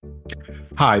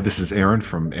Hi, this is Aaron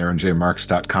from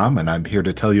aaronjmarks.com, and I'm here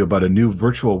to tell you about a new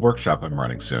virtual workshop I'm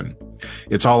running soon.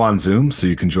 It's all on Zoom, so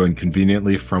you can join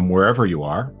conveniently from wherever you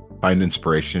are, find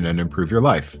inspiration, and improve your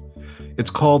life. It's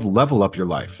called Level Up Your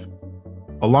Life.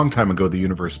 A long time ago, the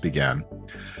universe began.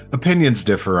 Opinions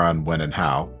differ on when and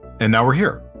how, and now we're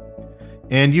here.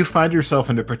 And you find yourself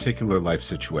in a particular life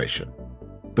situation.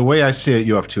 The way I see it,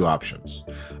 you have two options.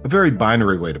 A very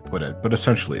binary way to put it, but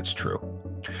essentially it's true.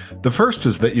 The first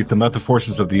is that you can let the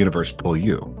forces of the universe pull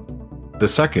you. The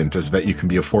second is that you can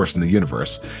be a force in the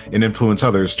universe and influence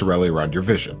others to rally around your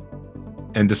vision.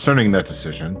 And discerning that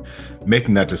decision,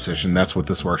 making that decision, that's what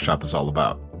this workshop is all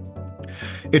about.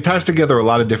 It ties together a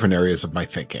lot of different areas of my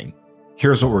thinking.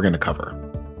 Here's what we're going to cover.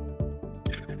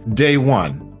 Day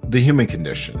 1. The human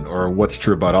condition, or what's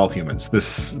true about all humans.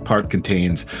 This part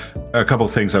contains a couple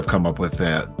of things I've come up with.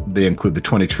 They include the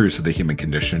 20 truths of the human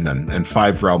condition and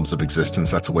 5 realms of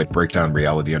existence. That's a way to break down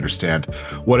reality, understand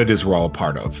what it is we're all a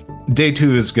part of. Day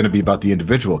 2 is going to be about the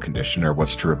individual condition, or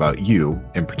what's true about you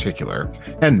in particular,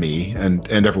 and me, and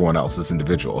everyone else as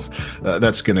individuals.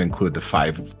 That's going to include the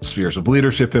 5 spheres of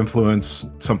leadership influence,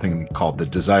 something called the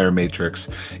desire matrix,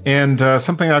 and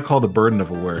something I call the burden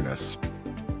of awareness.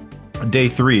 Day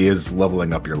 3 is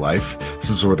leveling up your life.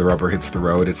 This is where the rubber hits the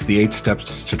road. It's the 8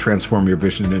 steps to transform your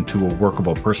vision into a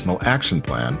workable personal action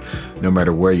plan, no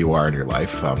matter where you are in your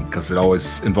life, because it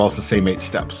always involves the same 8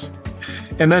 steps.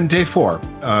 And then day 4,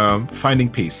 finding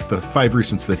peace, the 5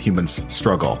 reasons that humans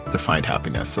struggle to find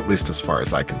happiness, at least as far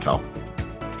as I can tell.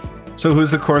 So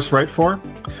who's the course right for?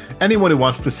 Anyone who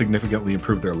wants to significantly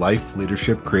improve their life,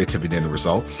 leadership, creativity, and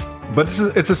results. But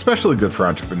it's especially good for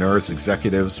entrepreneurs,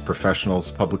 executives,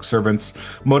 professionals, public servants,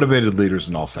 motivated leaders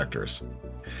in all sectors.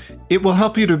 It will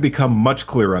help you to become much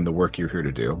clearer on the work you're here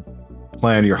to do,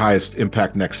 plan your highest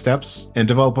impact next steps, and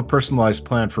develop a personalized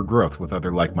plan for growth with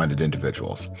other like-minded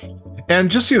individuals.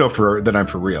 And just so you know that I'm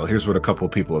for real, here's what a couple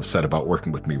of people have said about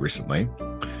working with me recently.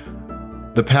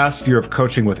 The past year of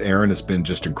coaching with Aaron has been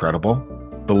just incredible.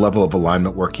 The level of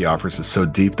alignment work he offers is so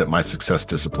deep that my success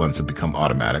disciplines have become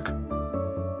automatic.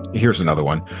 Here's another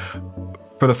one.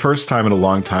 For the first time in a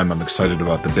long time, I'm excited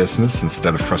about the business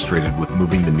instead of frustrated with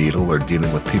moving the needle or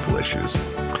dealing with people issues.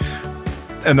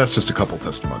 And that's just a couple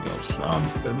testimonials.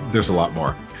 There's a lot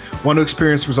more. Want to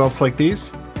experience results like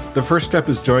these? The first step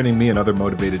is joining me and other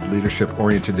motivated,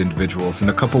 leadership-oriented individuals in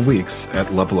a couple weeks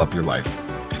at Level Up Your Life.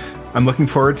 I'm looking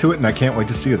forward to it, and I can't wait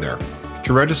to see you there.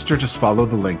 To register, just follow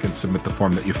the link and submit the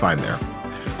form that you find there.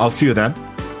 I'll see you then,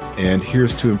 and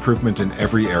here's to improvement in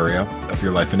every area of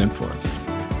your life and influence.